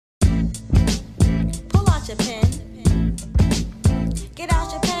your pen. Get out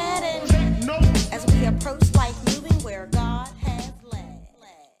your pad and as we approach life moving where God has led.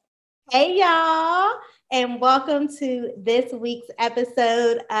 Hey, y'all, and welcome to this week's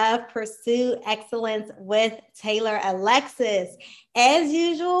episode of Pursue Excellence with Taylor Alexis. As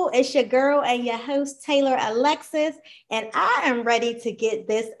usual, it's your girl and your host, Taylor Alexis, and I am ready to get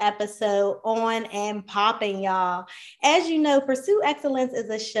this episode on and popping, y'all. As you know, Pursue Excellence is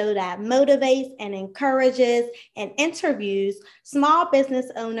a show that motivates and encourages and interviews small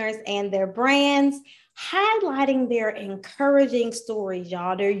business owners and their brands, highlighting their encouraging stories,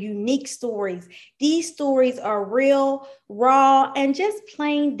 y'all, their unique stories. These stories are real, raw, and just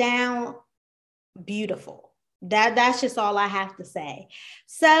plain down beautiful. That's just all I have to say.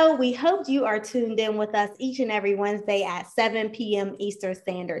 So we hope you are tuned in with us each and every Wednesday at 7 p.m. Eastern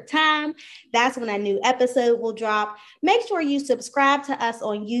Standard Time. That's when a new episode will drop. Make sure you subscribe to us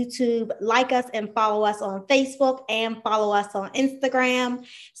on YouTube, like us and follow us on Facebook, and follow us on Instagram.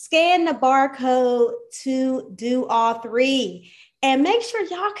 Scan the barcode to do all three. And make sure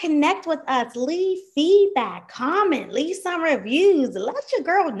y'all connect with us, leave feedback, comment, leave some reviews, let your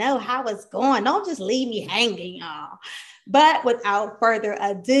girl know how it's going. Don't just leave me hanging, y'all. But without further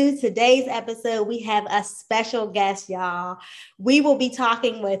ado, today's episode, we have a special guest, y'all. We will be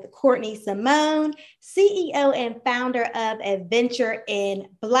talking with Courtney Simone, CEO and founder of Adventure in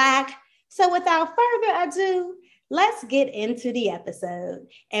Black. So without further ado, let's get into the episode.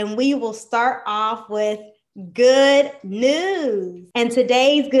 And we will start off with good news. And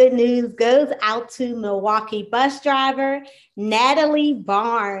today's good news goes out to Milwaukee bus driver Natalie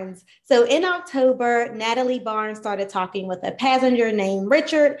Barnes. So in October, Natalie Barnes started talking with a passenger named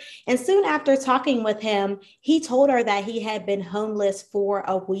Richard. And soon after talking with him, he told her that he had been homeless for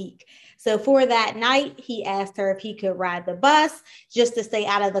a week. So for that night, he asked her if he could ride the bus just to stay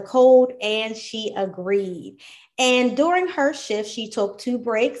out of the cold, and she agreed. And during her shift, she took 2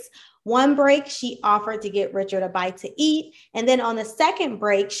 breaks. One break, she offered to get Richard a bite to eat. And then on the second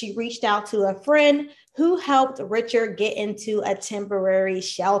break, she reached out to a friend who helped Richard get into a temporary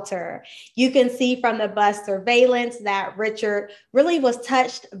shelter. You can see from the bus surveillance that Richard really was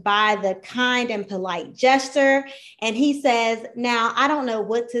touched by the kind and polite gesture. And he says, "Now, I don't know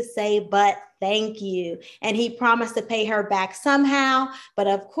what to say, but thank you." And he promised to pay her back somehow. But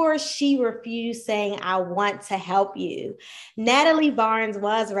of course, she refused, saying, "I want to help you." Natalie Barnes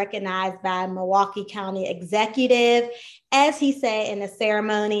was recognized by Milwaukee County executive. As he said in the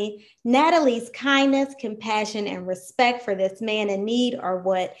ceremony, Natalie's kindness, compassion, and respect for this man in need are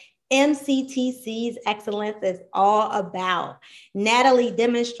what MCTC's excellence is all about. Natalie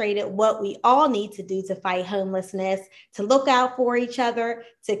demonstrated what we all need to do to fight homelessness, to look out for each other,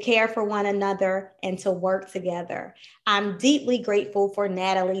 to care for one another, and to work together. I'm deeply grateful for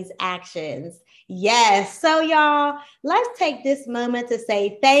Natalie's actions. Yes. So y'all, let's take this moment to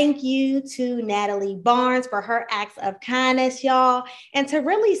say thank you to Natalie Barnes for her acts of kindness, y'all, and to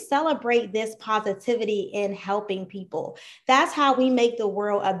really celebrate this positivity in helping people. That's how we make the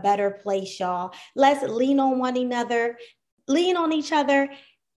world a better place, y'all. Let's lean on one another, lean on each other.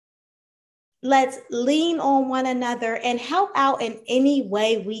 Let's lean on one another and help out in any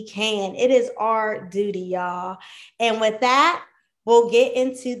way we can. It is our duty, y'all. And with that, we'll get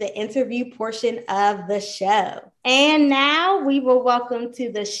into the interview portion of the show. And now we will welcome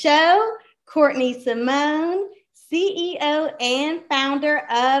to the show, Courtney Simone, CEO and founder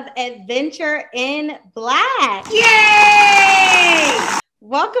of Adventure in Black. Yay!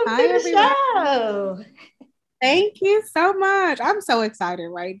 Welcome to the everyone. show. Thank you so much. I'm so excited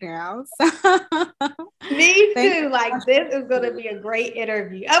right now. Me too. Like, this is going to be a great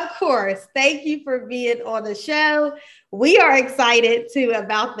interview. Of course. Thank you for being on the show. We are excited too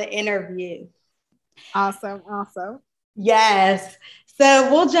about the interview. Awesome. Yes. So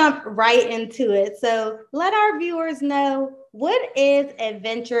we'll jump right into it. So let our viewers know, what is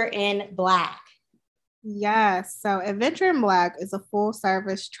Adventure in Black? Yes. So Adventure in Black is a full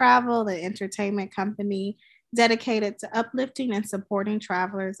service travel and entertainment company dedicated to uplifting and supporting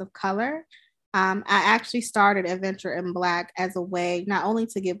travelers of color. I actually started Adventure in Black as a way not only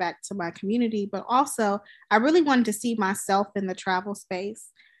to give back to my community, but also I really wanted to see myself in the travel space.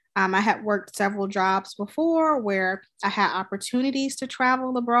 I had worked several jobs before where I had opportunities to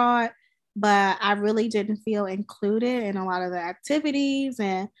travel abroad, but I really didn't feel included in a lot of the activities.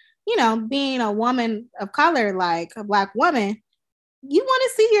 And, being a woman of color, like a Black woman, you want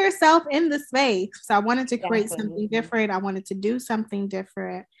to see yourself in the space. So I wanted to create something different. I wanted to do something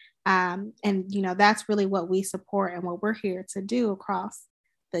different. And that's really what we support and what we're here to do across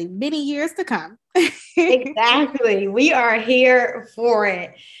the many years to come. Exactly. We are here for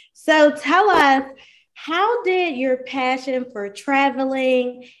it. So tell us, How did your passion for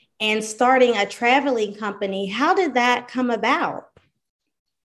traveling and starting a traveling company, how did that come about?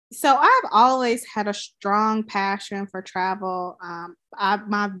 So I've always had a strong passion for travel.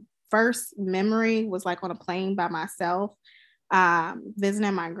 My first memory was like on a plane by myself,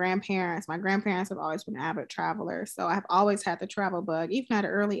 visiting my grandparents. My grandparents have always been avid travelers, so I've always had the travel bug, even at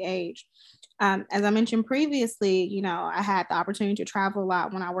an early age. As I mentioned previously, I had the opportunity to travel a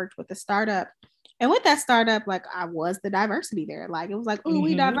lot when I worked with a startup. And with that startup, like I was the diversity there. Like it was like, oh,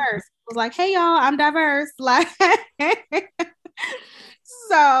 we diverse. It was like, hey y'all, I'm diverse. Like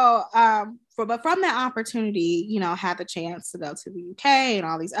so but from that opportunity, had the chance to go to the UK and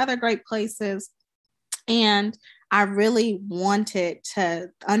all these other great places. And I really wanted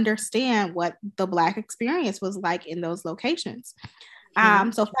to understand what the Black experience was like in those locations.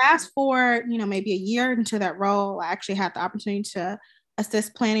 So fast forward, maybe a year into that role, I actually had the opportunity to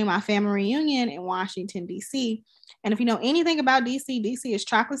assist planning my family reunion in Washington, D.C. And if you know anything about DC, DC is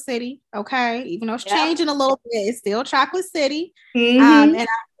Chocolate City, okay? Even though it's changing a little bit, it's still Chocolate City. And I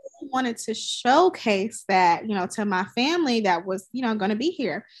wanted to showcase that, to my family that was, going to be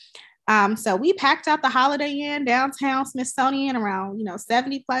here. So we packed out the Holiday Inn downtown Smithsonian, around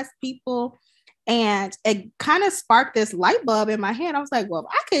 70 plus people, and it kind of sparked this light bulb in my head. I was like, well,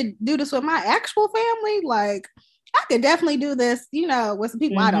 if I could do this with my actual family, like I could definitely do this, with some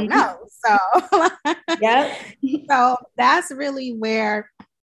people I don't know. So so that's really where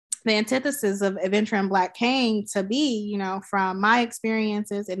the antithesis of Adventuring Black came to be, from my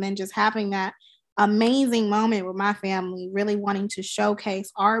experiences, and then just having that amazing moment with my family, really wanting to showcase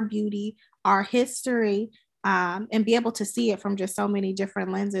our beauty, our history, and be able to see it from just so many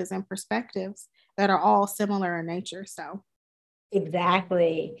different lenses and perspectives that are all similar in nature. So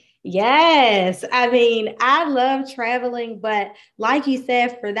exactly. Yes. I mean, I love traveling, but like you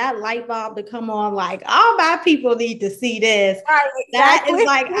said, for that light bulb to come on, like all my people need to see this. Right, exactly. That is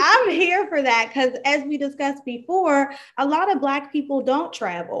like, I'm here for that. Because as we discussed before, a lot of Black people don't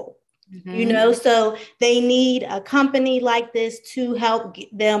travel. So they need a company like this to help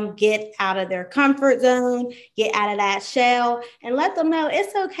them get out of their comfort zone, get out of that shell, and let them know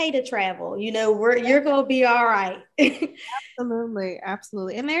it's okay to travel. You're going to be all right.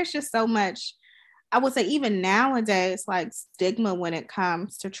 Absolutely. And there's just so much, I would say, even nowadays, like stigma when it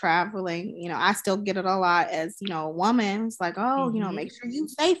comes to traveling. I still get it a lot as, a woman. It's like, oh, make sure you're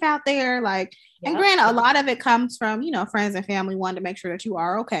safe out there. Like, and granted, a lot of it comes from, friends and family wanting to make sure that you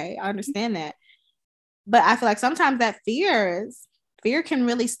are okay. I understand that. But I feel like sometimes that fear can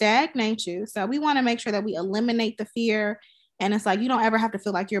really stagnate you. So we want to make sure that we eliminate the fear. And it's like, you don't ever have to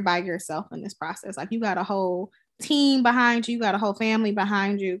feel like you're by yourself in this process. Like you got a whole team behind you, got a whole family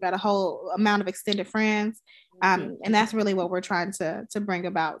behind you, got a whole amount of extended friends. And that's really what we're trying to bring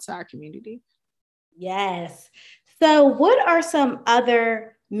about to our community. Yes. So what are some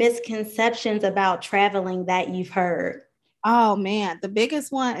other misconceptions about traveling that you've heard? Oh man, the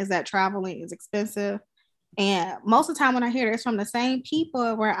biggest one is that traveling is expensive. And most of the time when I hear this from the same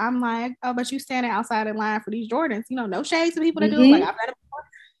people, where I'm like, oh, but you standing outside in line for these Jordans, no shade to people that do it. Like I've had it before.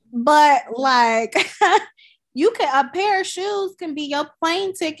 But like a pair of shoes can be your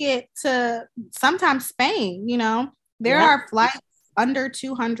plane ticket to sometimes Spain. There are flights under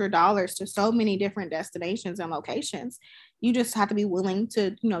 $200 to so many different destinations and locations. You just have to be willing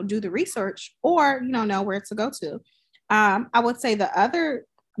to, do the research or, know where to go to. I would say the other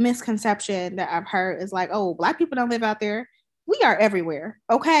misconception that I've heard is like, oh, Black people don't live out there. We are everywhere.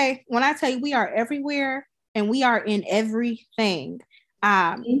 Okay. When I tell you we are everywhere and we are in everything,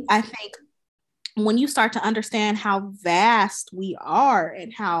 I think when you start to understand how vast we are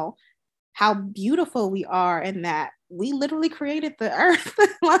and how beautiful we are, and that we literally created the earth.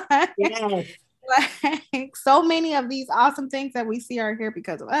 Like so many of these awesome things that we see are here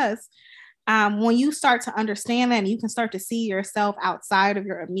because of us. When you start to understand that and you can start to see yourself outside of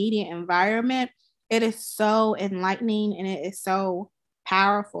your immediate environment, it is so enlightening and it is so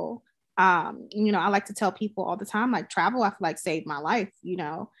powerful. I like to tell people all the time, like travel, I feel like saved my life,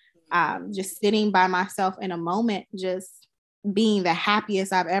 just sitting by myself in a moment, just being the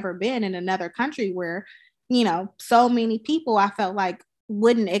happiest I've ever been in another country where, so many people I felt like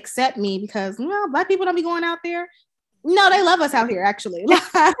wouldn't accept me because, Black people don't be going out there. No, they love us out here, actually.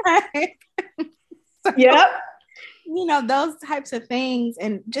 Those types of things,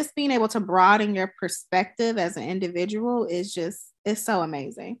 and just being able to broaden your perspective as an individual is so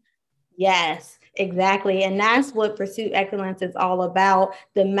amazing. Yes, exactly. And that's what Pursue Excellence is all about,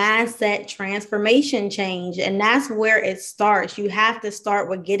 the mindset transformation change. And that's where it starts. You have to start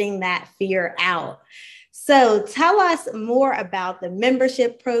with getting that fear out. So So tell us more about the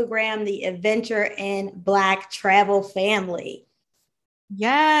membership program, the Adventure in Black Travel Family.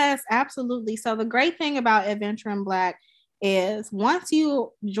 Yes, absolutely. So the great thing about Adventure in Black is once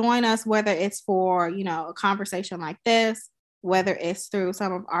you join us, whether it's for, a conversation like this, whether it's through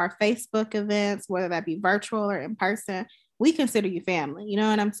some of our Facebook events, whether that be virtual or in person, we consider you family. You know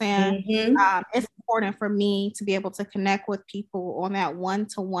what I'm saying? Mm-hmm. It's important for me to be able to connect with people on that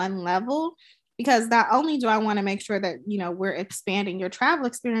one-to-one level, because not only do I want to make sure that, we're expanding your travel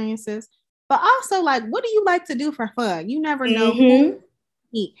experiences, but also like, what do you like to do for fun? You never know who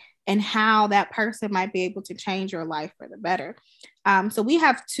and how that person might be able to change your life for the better. So we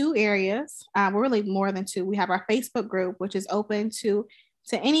have two areas. We're really more than two. We have our Facebook group, which is open to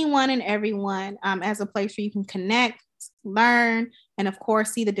anyone and everyone, as a place where you can connect, learn, and of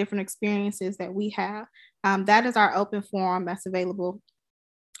course, see the different experiences that we have. That is our open forum that's available.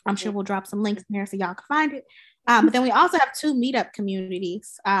 I'm sure we'll drop some links in there so y'all can find it. But then we also have two meetup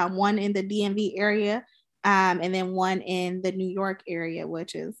communities, one in the DMV area, and then one in the New York area,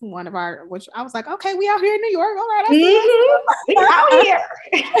 which is which I was like, okay, we out here in New York. All right. We out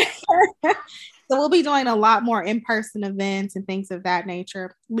here. So we'll be doing a lot more in-person events and things of that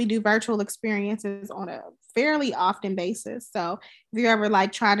nature. We do virtual experiences on a fairly often basis. So if you're ever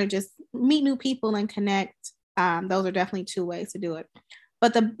like trying to just meet new people and connect, those are definitely two ways to do it.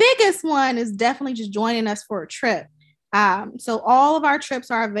 But the biggest one is definitely just joining us for a trip. So all of our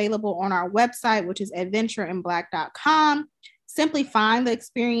trips are available on our website, which is adventureinblack.com. Simply find the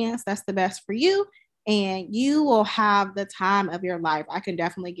experience that's the best for you, and you will have the time of your life. I can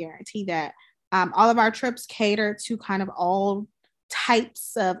definitely guarantee that. All of our trips cater to kind of all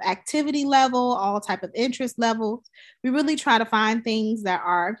types of activity level, all type of interest levels. We really try to find things that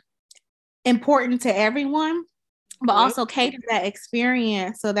are important to everyone, but also cater that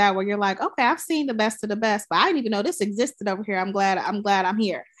experience so that where you're like, okay, I've seen the best of the best, but I didn't even know this existed over here. I'm glad I'm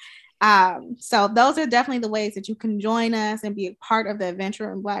here. So those are definitely the ways that you can join us and be a part of the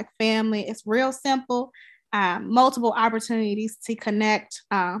Adventure in Black family. It's real simple. Multiple opportunities to connect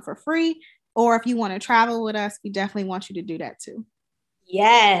for free. Or if you want to travel with us, we definitely want you to do that too.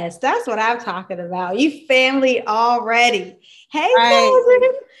 Yes, that's what I'm talking about. You family already. Hey,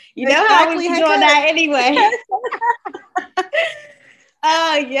 cousin. You know how we be doing that anyway.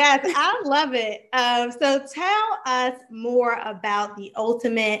 Oh, yes. I love it. So tell us more about the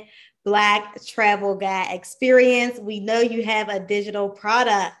Ultimate Black Travel Guide experience. We know you have a digital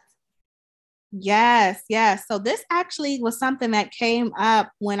product. Yes. So this actually was something that came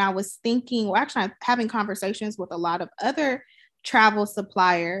up when I was thinking, or actually having conversations with a lot of other travel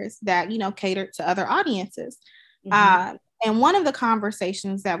suppliers that, catered to other audiences. Mm-hmm. And one of the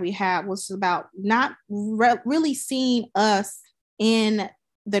conversations that we had was about not really seeing us in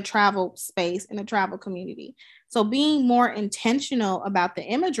the travel space, in the travel community. So being more intentional about the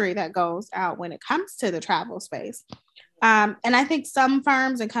imagery that goes out when it comes to the travel space. And I think some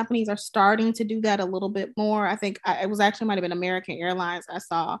firms and companies are starting to do that a little bit more. I think it was actually might have been American Airlines I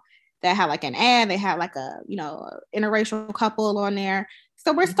saw that had like an ad. They had like a, interracial couple on there.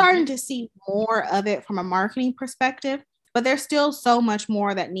 So we're starting to see more of it from a marketing perspective, but there's still so much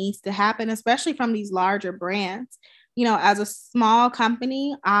more that needs to happen, especially from these larger brands. As a small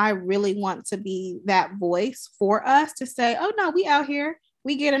company, I really want to be that voice for us to say, oh no, we out here,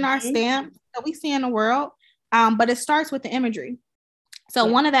 we getting our stamp that we see in the world. But it starts with the imagery. So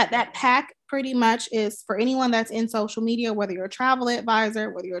one of that pack pretty much is for anyone that's in social media, whether you're a travel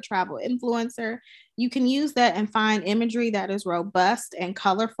advisor, whether you're a travel influencer, you can use that and find imagery that is robust and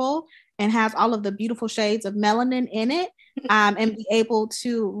colorful and has all of the beautiful shades of melanin in it, and be able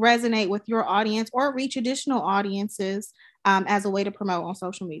to resonate with your audience or reach additional audiences as a way to promote on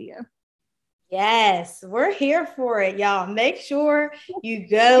social media. Yes, we're here for it, y'all. Make sure you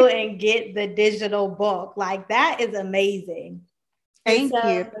go and get the digital book. Like, that is amazing. Thank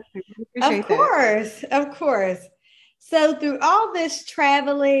you. Of course. So through all this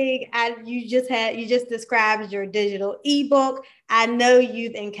traveling, you just described your digital ebook. I know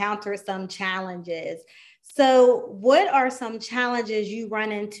you've encountered some challenges. So what are some challenges you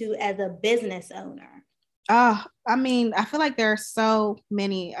run into as a business owner? I feel like there are so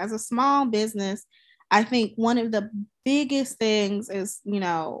many. As a small business, I think one of the biggest things is,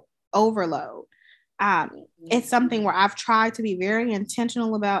 overload. It's something where I've tried to be very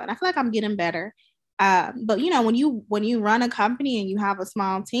intentional about, and I feel like I'm getting better. But when you run a company and you have a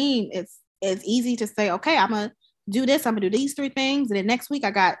small team, it's easy to say, okay, I'm gonna do this, I'm gonna do these 3 things, and then next week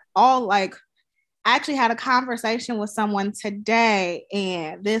I got I actually had a conversation with someone today,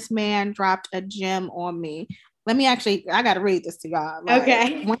 and this man dropped a gem on me. I got to read this to y'all.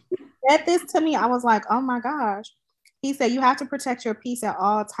 Okay. When he said this to me, I was like, oh my gosh. He said, you have to protect your peace at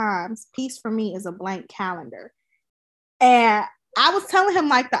all times. Peace for me is a blank calendar. And I was telling him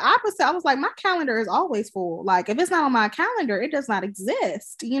like the opposite. I was like, my calendar is always full. Like, if it's not on my calendar, it does not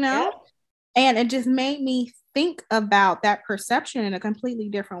exist, you know? Yep. And it just made me think about that perception in a completely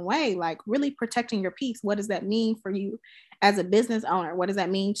different way. Like, really protecting your peace. What does that mean for you as a business owner? What does that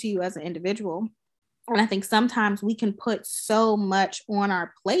mean to you as an individual? And I think sometimes we can put so much on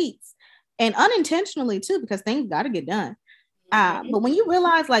our plates, and unintentionally too, because things got to get done. But when you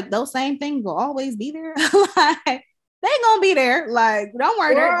realize like those same things will always be there, like, they ain't gonna be there. Like, don't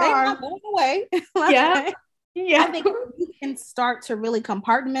worry, they're not going away. Like, yeah. I think you can start to really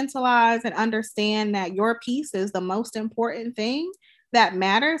compartmentalize and understand that your peace is the most important thing that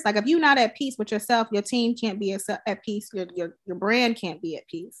matters. Like, if you're not at peace with yourself, your team can't be at peace. Your brand can't be at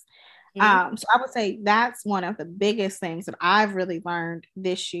peace. So I would say that's one of the biggest things that I've really learned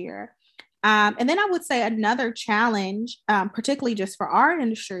this year. And then I would say another challenge, particularly just for our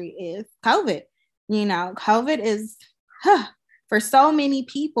industry, is COVID. You know, COVID is, for so many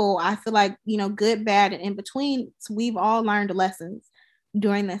people, I feel like, you know, good, bad, and in between, we've all learned lessons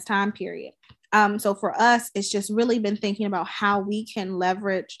during this time period. So for us, it's just really been thinking about how we can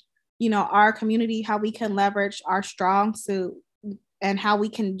leverage, you know, our community, how we can leverage our strong suit, and how we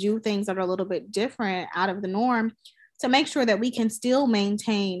can do things that are a little bit different out of the norm to make sure that we can still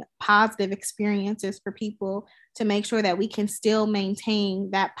maintain positive experiences for people, to make sure that we can still maintain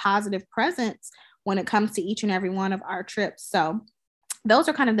that positive presence when it comes to each and every one of our trips. So those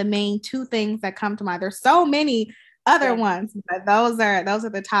are kind of the main two things that come to mind. There's so many other ones, but those are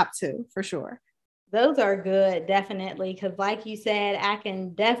the top two for sure. Those are good, definitely. Because like you said, I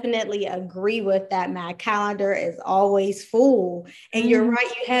can definitely agree with that. My calendar is always full. And you're right.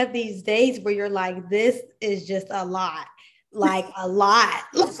 You have these days where you're like, this is just a lot, like a lot.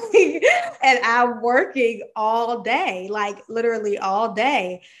 And I'm working all day, like literally all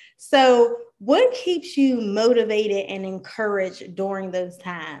day. So what keeps you motivated and encouraged during those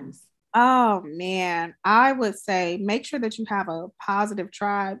times? Oh, man, I would say make sure that you have a positive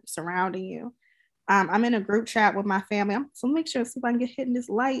tribe surrounding you. I'm in a group chat with my family. So make sure see if I can get hit in this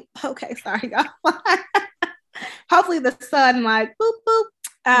light. Okay, sorry, y'all. Hopefully the sun like boop boop.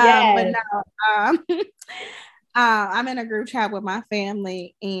 But no, I'm in a group chat with my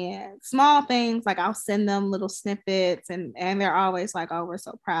family, and small things like I'll send them little snippets, and they're always like, "Oh, we're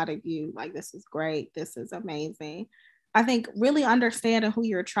so proud of you! Like, this is great. This is amazing." I think really understanding who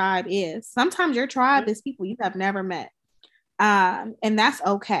your tribe is. Sometimes your tribe is people you have never met, and that's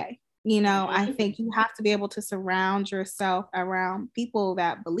okay. You know, I think you have to be able to surround yourself around people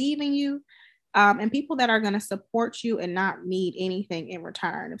that believe in you, and people that are going to support you and not need anything in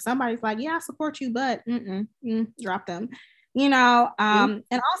return. If somebody's like, yeah, I support you, but drop them, you know. And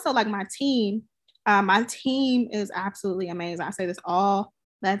also like my team is absolutely amazing. I say this all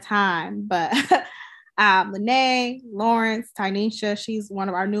the time, but Lene, Lawrence, Tynesha, she's one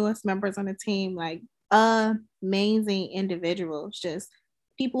of our newest members on the team, like amazing individuals, just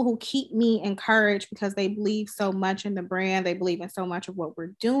people who keep me encouraged because they believe so much in the brand. They believe in so much of what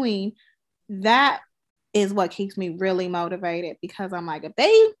we're doing. That is what keeps me really motivated, because I'm like, if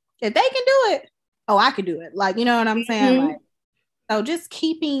they can do it, oh, I could do it. Like, you know what I'm saying? Like, so just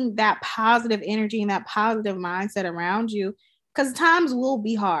keeping that positive energy and that positive mindset around you, because times will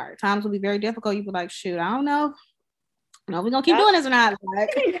be hard. Times will be very difficult. You'll be like, shoot, I don't know. No, we're gonna keep doing this or not.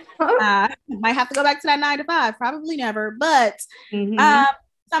 Like, might have to go back to that 9 to 5. Probably never, but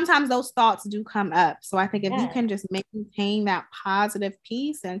sometimes those thoughts do come up. So I think if you can just maintain that positive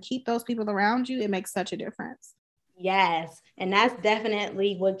piece and keep those people around you, it makes such a difference. Yes. And that's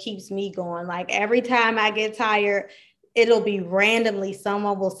definitely what keeps me going. Like every time I get tired, it'll be randomly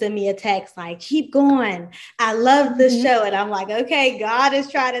someone will send me a text like, keep going. I love this show. And I'm like, okay, God is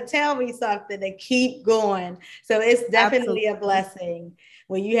trying to tell me something to keep going. So it's definitely a blessing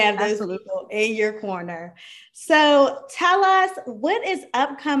when you have those people in your corner. So tell us, what is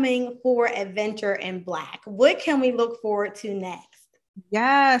upcoming for Adventure in Black? What can we look forward to next?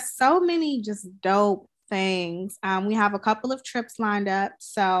 Yes, so many just dope things. We have a couple of trips lined up.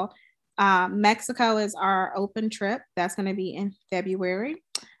 So Mexico is our open trip. That's going to be in February.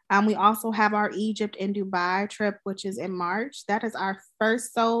 We also have our Egypt and Dubai trip, which is in March. That is our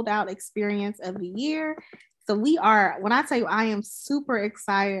first sold out experience of the year. So when I tell you, I am super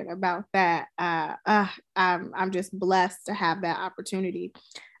excited about that. I'm just blessed to have that opportunity.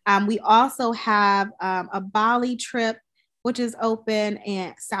 We also have a Bali trip, which is open,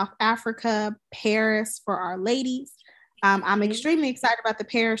 in South Africa, Paris for our ladies. I'm extremely excited about the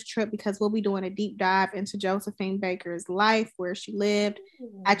Paris trip because we'll be doing a deep dive into Josephine Baker's life, where she lived,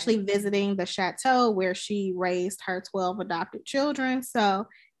 actually visiting the chateau where she raised her 12 adopted children. So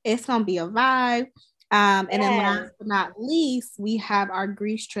it's going to be a vibe. And then last but not least, we have our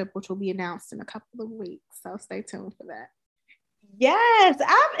Greece trip, which will be announced in a couple of weeks. So stay tuned for that. Yes,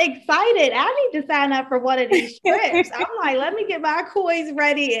 I'm excited. I need to sign up for one of these trips. I'm like, let me get my coins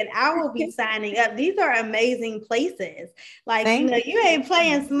ready and I will be signing up. These are amazing places. Like, you ain't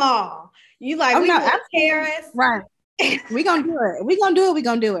playing small. You like, we going to Paris. Right. We're going to do it. We're going to do it. We're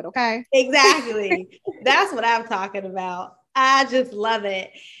going to do it. Okay. Exactly. That's what I'm talking about. I just love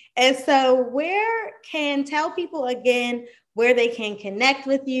it. And so tell people again where they can connect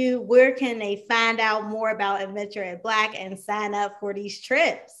with you, where can they find out more about Adventure in Black and sign up for these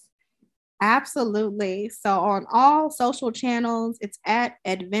trips? Absolutely. So on all social channels, it's at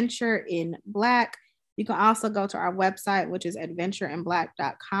Adventure in Black. You can also go to our website, which is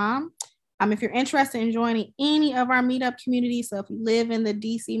adventureinblack.com. If you're interested in joining any of our meetup communities, so if you live in the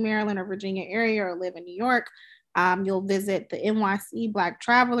DC, Maryland, or Virginia area, or live in New York, you'll visit the NYC Black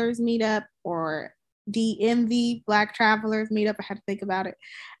Travelers Meetup or DMV Black Travelers Meetup. I had to think about it.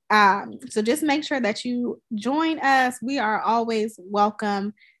 So just make sure that you join us. We are always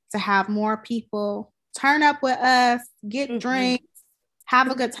welcome to have more people turn up with us, get drinks,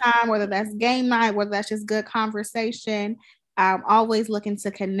 have a good time, whether that's game night, whether that's just good conversation. Always looking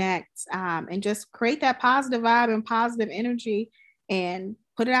to connect and just create that positive vibe and positive energy and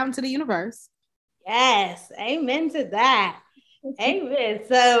put it out into the universe. Yes, amen to that. Amen.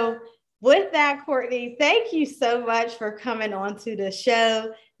 So with that, Courtney, thank you so much for coming on to the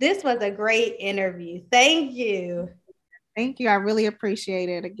show. This was a great interview. Thank you. Thank you. I really appreciate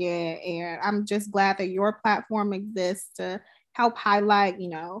it again. And I'm just glad that your platform exists to help highlight,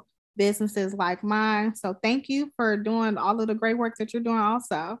 businesses like mine. So thank you for doing all of the great work that you're doing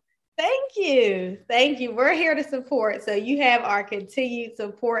also. Thank you. Thank you. We're here to support. So you have our continued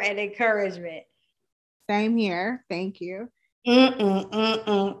support and encouragement. Same here. Thank you.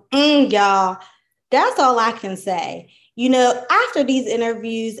 Y'all, that's all I can say. After these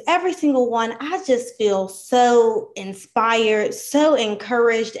interviews, every single one, I just feel so inspired, so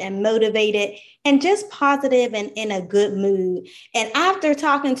encouraged and motivated and just positive and in a good mood. And after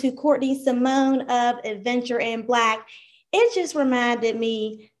talking to Courtney Simone of Adventure in Black, it just reminded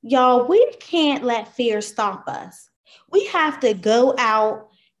me, y'all, we can't let fear stop us. We have to go out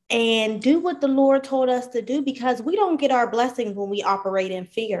and do what the Lord told us to do because we don't get our blessings when we operate in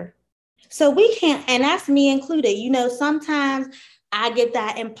fear. So we can't, and that's me included. Sometimes I get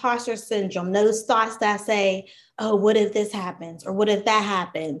that imposter syndrome, those thoughts that say, oh, what if this happens? Or what if that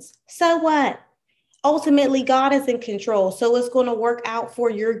happens? So what? Ultimately, God is in control. So it's going to work out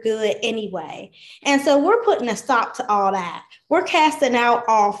for your good anyway. And so we're putting a stop to all that. We're casting out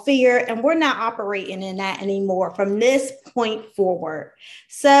all fear and we're not operating in that anymore from this point forward.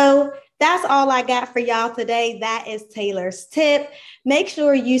 So that's all I got for y'all today. That is Taylor's tip. Make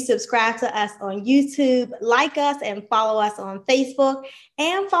sure you subscribe to us on YouTube, like us and follow us on Facebook,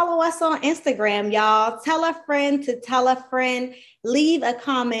 and follow us on Instagram, y'all. Tell a friend to tell a friend. Leave a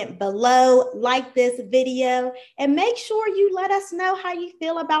comment below, like this video, and make sure you let us know how you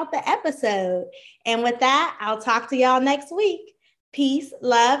feel about the episode. And with that, I'll talk to y'all next week. Peace,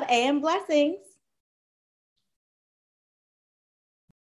 love, and blessings.